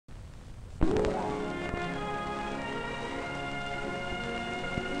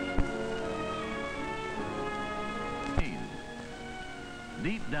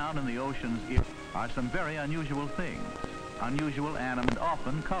Deep down in the ocean's ear are some very unusual things, unusual and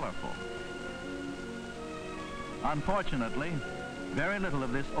often colorful. Unfortunately, very little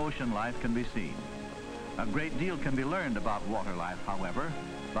of this ocean life can be seen. A great deal can be learned about water life, however,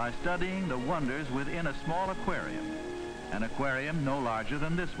 by studying the wonders within a small aquarium, an aquarium no larger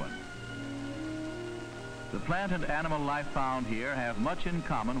than this one. The plant and animal life found here have much in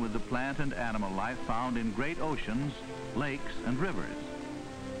common with the plant and animal life found in great oceans, lakes, and rivers.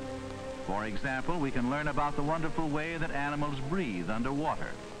 For example, we can learn about the wonderful way that animals breathe underwater.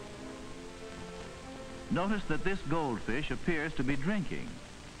 Notice that this goldfish appears to be drinking.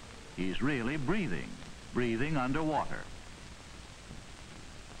 He's really breathing underwater.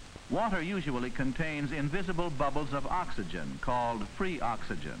 Water usually contains invisible bubbles of oxygen called free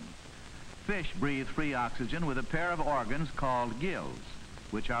oxygen. Fish breathe free oxygen with a pair of organs called gills,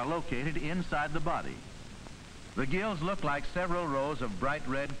 which are located inside the body. The gills look like several rows of bright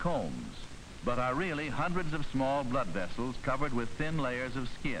red combs, but are really hundreds of small blood vessels covered with thin layers of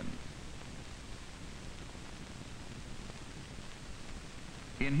skin.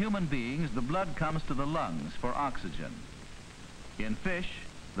 In human beings, the blood comes to the lungs for oxygen. In fish,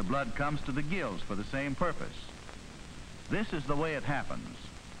 the blood comes to the gills for the same purpose. This is the way it happens.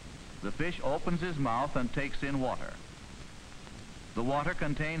 The fish opens his mouth and takes in water. The water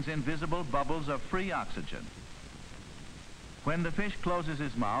contains invisible bubbles of free oxygen. When the fish closes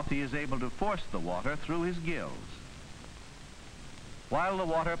his mouth, he is able to force the water through his gills. While the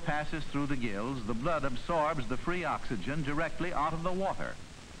water passes through the gills, the blood absorbs the free oxygen directly out of the water.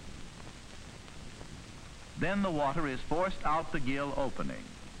 Then the water is forced out the gill opening.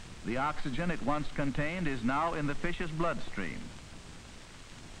 The oxygen it once contained is now in the fish's bloodstream.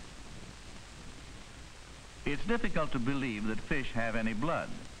 It's difficult to believe that fish have any blood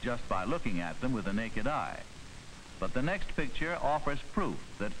just by looking at them with the naked eye. But the next picture offers proof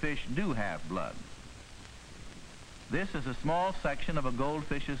that fish do have blood. This is a small section of a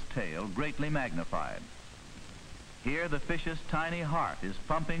goldfish's tail, greatly magnified. Here the fish's tiny heart is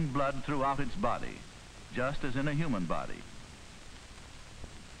pumping blood throughout its body, just as in a human body.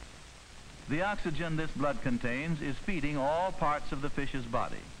 The oxygen this blood contains is feeding all parts of the fish's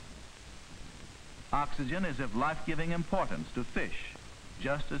body. Oxygen is of life-giving importance to fish,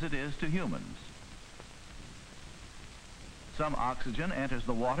 just as it is to humans. Some oxygen enters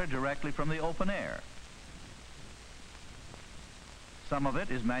the water directly from the open air. Some of it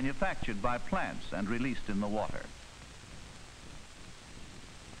is manufactured by plants and released in the water.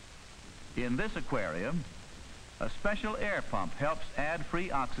 In this aquarium, a special air pump helps add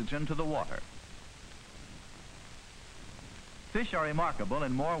free oxygen to the water. Fish are remarkable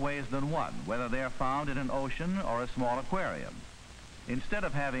in more ways than one, whether they are found in an ocean or a small aquarium. Instead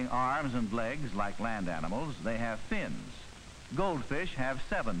of having arms and legs like land animals, they have fins. Goldfish have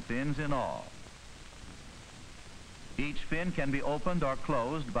 7 fins in all. Each fin can be opened or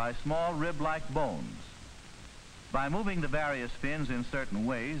closed by small rib-like bones. By moving the various fins in certain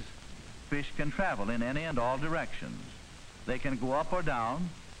ways, fish can travel in any and all directions. They can go up or down.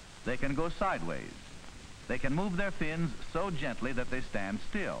 They can go sideways. They can move their fins so gently that they stand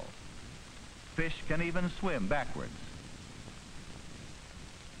still. Fish can even swim backwards.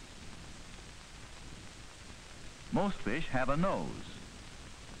 Most fish have a nose.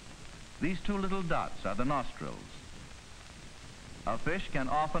 These 2 little dots are the nostrils. A fish can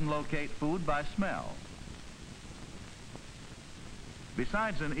often locate food by smell.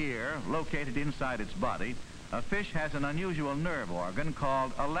 Besides an ear located inside its body, a fish has an unusual nerve organ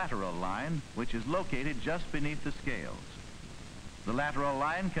called a lateral line, which is located just beneath the scales. The lateral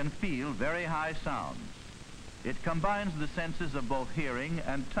line can feel very high sounds. It combines the senses of both hearing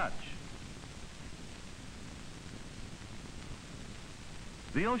and touch.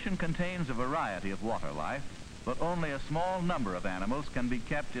 The ocean contains a variety of water life, but only a small number of animals can be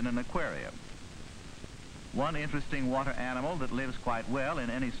kept in an aquarium. One interesting water animal that lives quite well in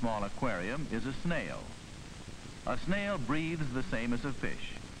any small aquarium is a snail. A snail breathes the same as a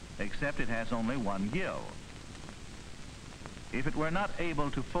fish, except it has only 1 gill. If it were not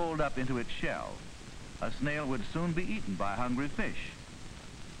able to fold up into its shell, a snail would soon be eaten by hungry fish.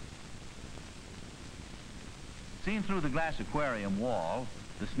 Seen through the glass aquarium wall,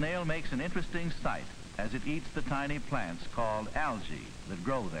 the snail makes an interesting sight as it eats the tiny plants called algae that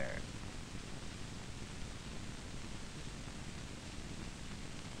grow there.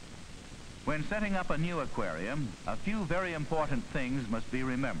 When setting up a new aquarium, a few very important things must be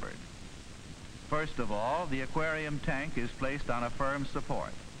remembered. First of all, the aquarium tank is placed on a firm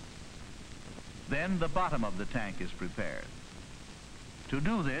support. Then the bottom of the tank is prepared. To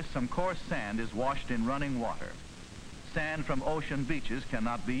do this, some coarse sand is washed in running water. Sand from ocean beaches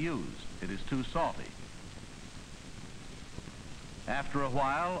cannot be used. It is too salty. After a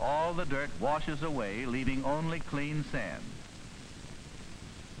while, all the dirt washes away, leaving only clean sand.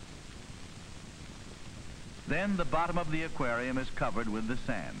 Then the bottom of the aquarium is covered with the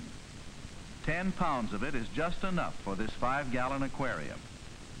sand. 10 pounds of it is just enough for this 5-gallon aquarium.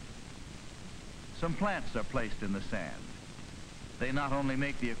 Some plants are placed in the sand. They not only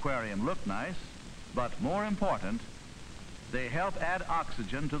make the aquarium look nice, but more important, they help add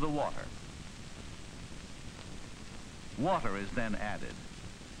oxygen to the water. Water is then added.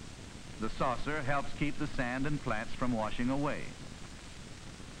 The saucer helps keep the sand and plants from washing away.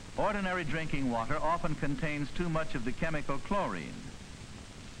 Ordinary drinking water often contains too much of the chemical chlorine.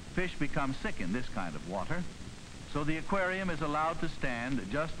 Fish become sick in this kind of water, so the aquarium is allowed to stand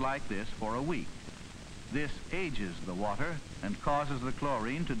just like this for a week. This ages the water and causes the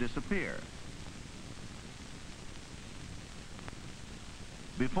chlorine to disappear.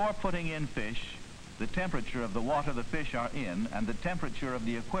 Before putting in fish, the temperature of the water the fish are in and the temperature of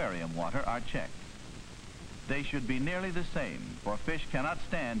the aquarium water are checked. They should be nearly the same, for fish cannot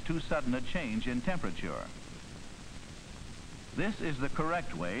stand too sudden a change in temperature. This is the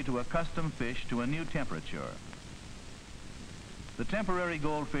correct way to accustom fish to a new temperature. The temporary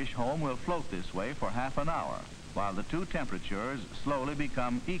goldfish home will float this way for half an hour, while the two temperatures slowly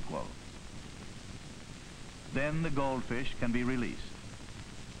become equal. Then the goldfish can be released.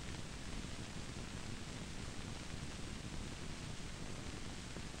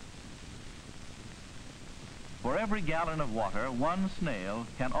 For every gallon of water, 1 snail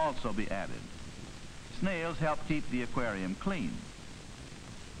can also be added. Snails help keep the aquarium clean.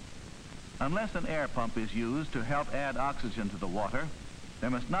 Unless an air pump is used to help add oxygen to the water,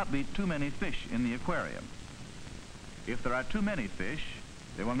 there must not be too many fish in the aquarium. If there are too many fish,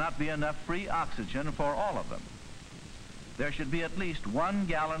 there will not be enough free oxygen for all of them. There should be at least 1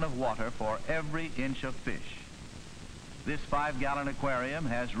 gallon of water for every inch of fish. This 5-gallon aquarium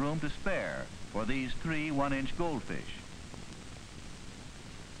has room to spare for these 3 1-inch goldfish.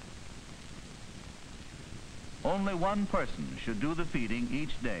 Only 1 person should do the feeding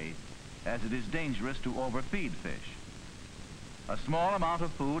each day, as it is dangerous to overfeed fish. A small amount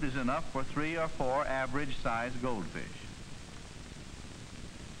of food is enough for 3 or 4 average-sized goldfish.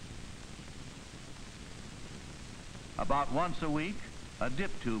 About once a week, a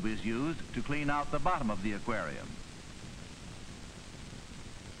dip tube is used to clean out the bottom of the aquarium.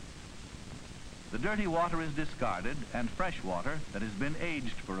 The dirty water is discarded and fresh water that has been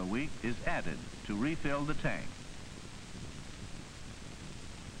aged for a week is added to refill the tank.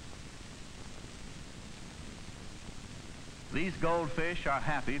 These goldfish are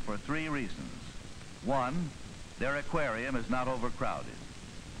happy for 3 reasons. 1, their aquarium is not overcrowded.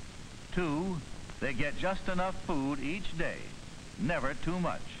 2, they get just enough food each day, never too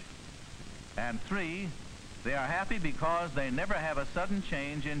much. And 3, they are happy because they never have a sudden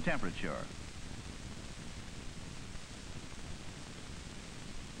change in temperature.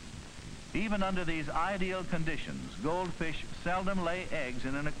 Even under these ideal conditions, goldfish seldom lay eggs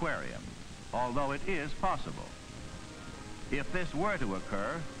in an aquarium, although it is possible. If this were to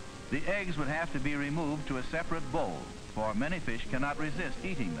occur, the eggs would have to be removed to a separate bowl, for many fish cannot resist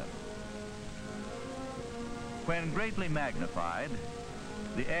eating them. When greatly magnified,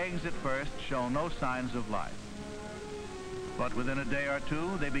 the eggs at first show no signs of life. But within a day or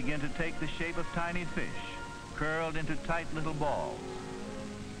 2, they begin to take the shape of tiny fish, curled into tight little balls.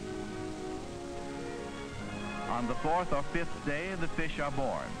 On the 4th or 5th day, the fish are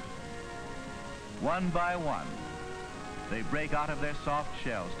born. One by one, they break out of their soft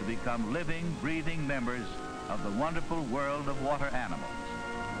shells to become living, breathing members of the wonderful world of water animals.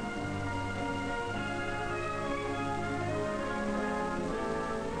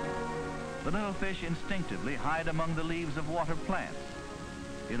 The little fish instinctively hide among the leaves of water plants.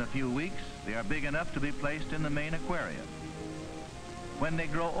 In a few weeks, they are big enough to be placed in the main aquarium. When they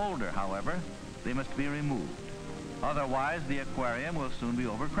grow older, however, they must be removed. Otherwise, the aquarium will soon be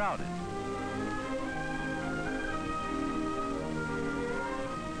overcrowded.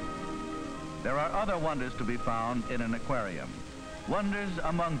 There are other wonders to be found in an aquarium. Wonders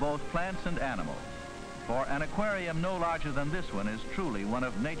among both plants and animals. For an aquarium no larger than this one is truly one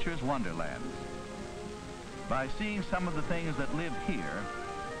of nature's wonderlands. By seeing some of the things that live here,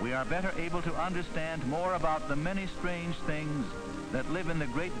 we are better able to understand more about the many strange things that live in the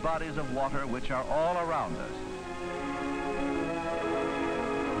great bodies of water which are all around us.